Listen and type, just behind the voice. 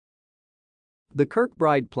The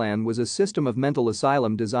Kirkbride Plan was a system of mental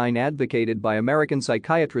asylum design advocated by American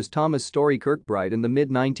psychiatrist Thomas Story Kirkbride in the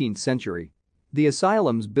mid-19th century. The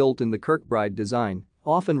asylums built in the Kirkbride design,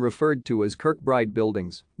 often referred to as Kirkbride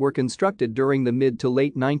Buildings, were constructed during the mid to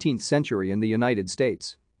late 19th century in the United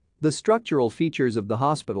States. The structural features of the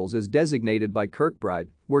hospitals as designated by Kirkbride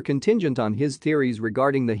were contingent on his theories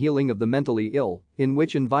regarding the healing of the mentally ill, in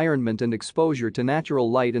which environment and exposure to natural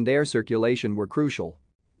light and air circulation were crucial.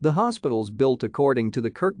 The hospitals built according to the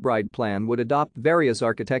Kirkbride Plan would adopt various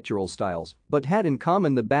architectural styles but had in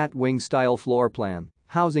common the bat wing style floor plan,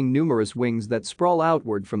 housing numerous wings that sprawl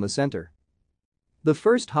outward from the center. The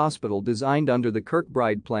first hospital designed under the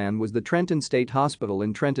Kirkbride Plan was the Trenton State Hospital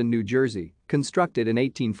in Trenton, New Jersey, constructed in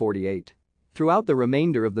 1848. Throughout the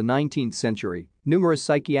remainder of the 19th century, numerous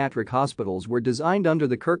psychiatric hospitals were designed under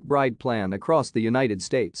the Kirkbride Plan across the United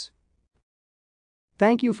States.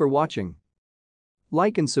 Thank you for watching.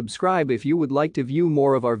 Like and subscribe if you would like to view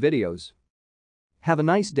more of our videos. Have a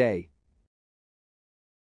nice day.